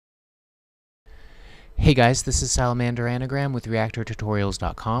Hey guys, this is Salamander Anagram with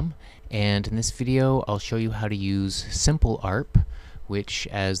reactortutorials.com, and in this video I'll show you how to use simple arp, which,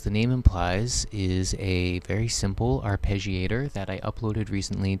 as the name implies, is a very simple arpeggiator that I uploaded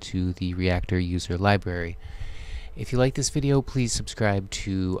recently to the Reaktor User Library. If you like this video, please subscribe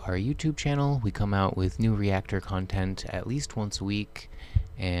to our YouTube channel. We come out with new Reaktor content at least once a week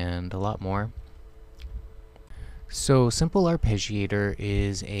and a lot more. So Simple Arpeggiator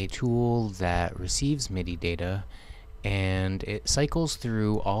is a tool that receives MIDI data and it cycles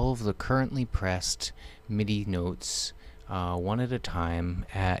through all of the currently pressed MIDI notes one at a time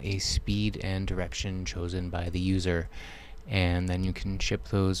at a speed and direction chosen by the user. And then you can ship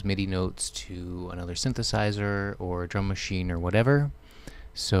those MIDI notes to another synthesizer or drum machine or whatever.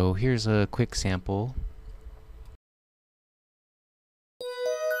 So here's a quick sample.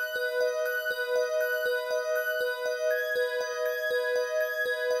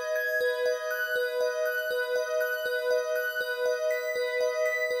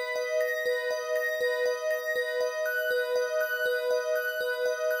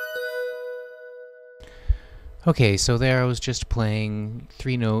 Okay, so there I was just playing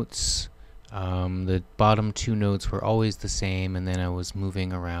three notes. The bottom two notes were always the same, and then I was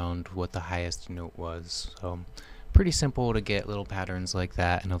moving around what the highest note was. So pretty simple to get little patterns like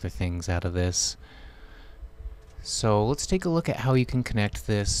that and other things out of this. So let's take a look at how you can connect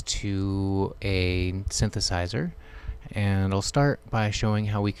this to a synthesizer. And I'll start by showing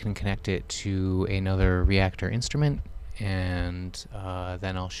how we can connect it to another Reaktor instrument, and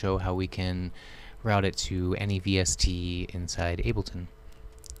then I'll show how we can route it to any VST inside Ableton.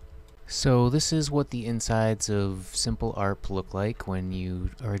 So this is what the insides of Simple Arp look like when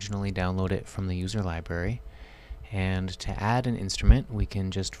you originally download it from the user library. And to add an instrument, we can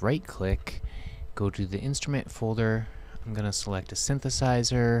just right click, go to the instrument folder. I'm going to select a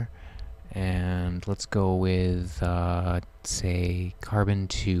synthesizer, and let's go with say Carbon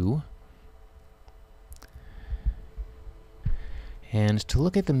 2. And to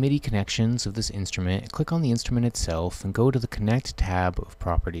look at the MIDI connections of this instrument, click on the instrument itself and go to the Connect tab of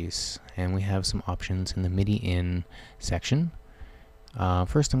Properties. And we have some options in the MIDI in section.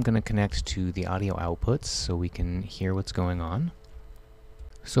 First I'm going to connect to the audio outputs so we can hear what's going on.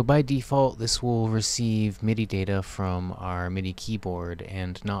 So by default this will receive MIDI data from our MIDI keyboard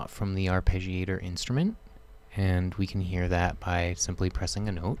and not from the arpeggiator instrument. And we can hear that by simply pressing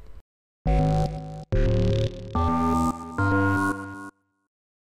a note.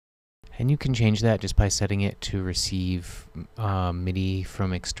 And you can change that just by setting it to receive MIDI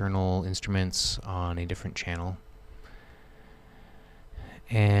from external instruments on a different channel.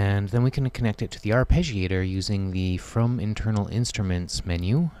 And then we can connect it to the arpeggiator using the From Internal Instruments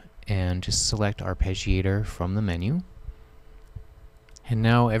menu, and just select Arpeggiator from the menu. And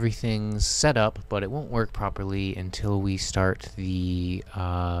now everything's set up, but it won't work properly until we start the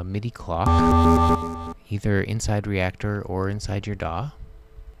MIDI clock, either inside Reaktor or inside your DAW.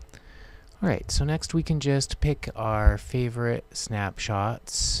 Alright, so next we can just pick our favorite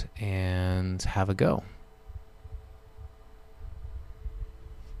snapshots and have a go.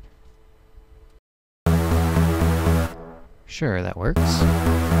 Sure, that works.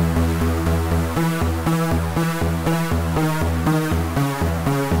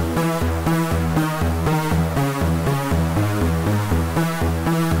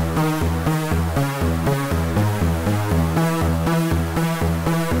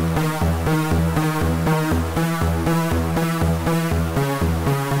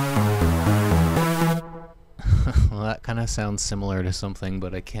 That kind of sounds similar to something,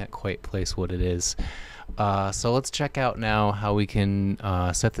 but I can't quite place what it is. So let's check out now how we can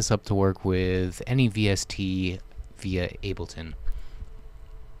set this up to work with any VST via Ableton.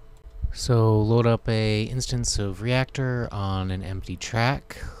 So load up a instance of Reaktor on an empty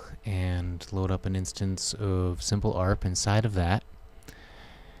track and load up an instance of Simple Arp inside of that.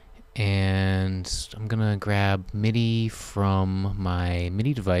 And I'm gonna grab MIDI from my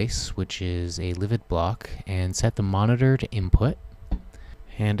MIDI device, which is a Livid block, and set the monitor to input.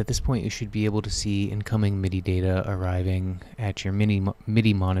 And at this point you should be able to see incoming MIDI data arriving at your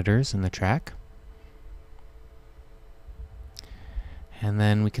MIDI monitors in the track. And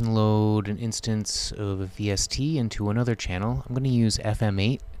then we can load an instance of a VST into another channel. I'm going to use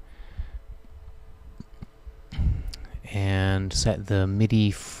FM8. And set the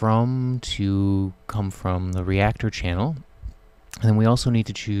MIDI from to come from the Reaktor channel. And then we also need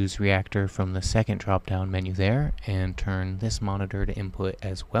to choose Reaktor from the second drop-down menu there and turn this monitor to input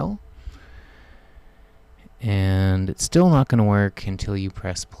as well. And it's still not going to work until you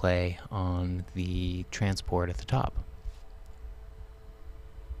press play on the transport at the top.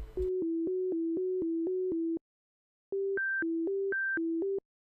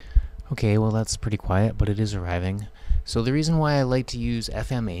 Okay, well that's pretty quiet, but it is arriving. So the reason why I like to use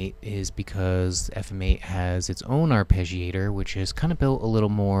FM8 is because FM8 has its own arpeggiator, which is kind of built a little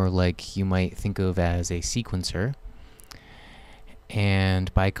more like you might think of as a sequencer.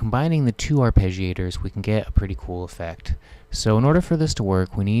 And by combining the two arpeggiators, we can get a pretty cool effect. So in order for this to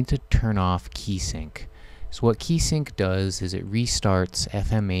work, we need to turn off key sync. So what key sync does is it restarts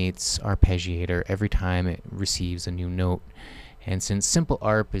FM8's arpeggiator every time it receives a new note. And since Simple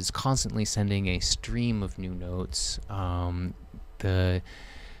Arp is constantly sending a stream of new notes, the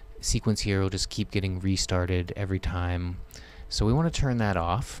sequence here will just keep getting restarted every time. So we want to turn that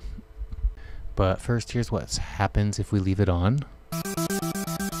off. But first, here's what happens if we leave it on.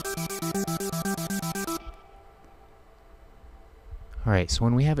 Alright, so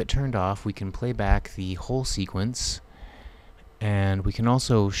when we have it turned off, we can play back the whole sequence. And we can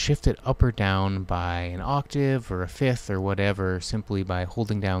also shift it up or down by an octave or a fifth or whatever, simply by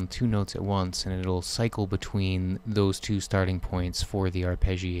holding down two notes at once, and it'll cycle between those two starting points for the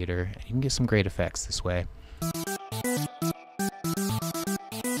arpeggiator. And you can get some great effects this way.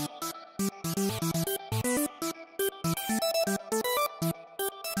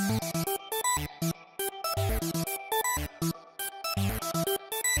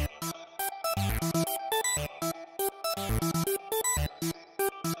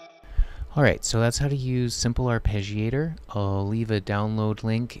 Alright, so that's how to use Simple Arpeggiator. I'll leave a download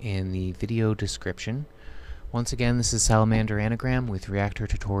link in the video description. Once again, this is Salamander Anagram with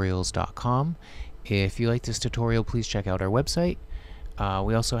reactortutorials.com. If you like this tutorial, please check out our website.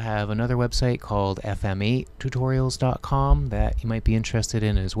 We also have another website called fm8tutorials.com that you might be interested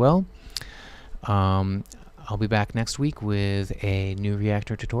in as well. I'll be back next week with a new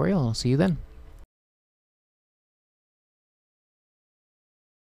Reaktor tutorial. I'll see you then.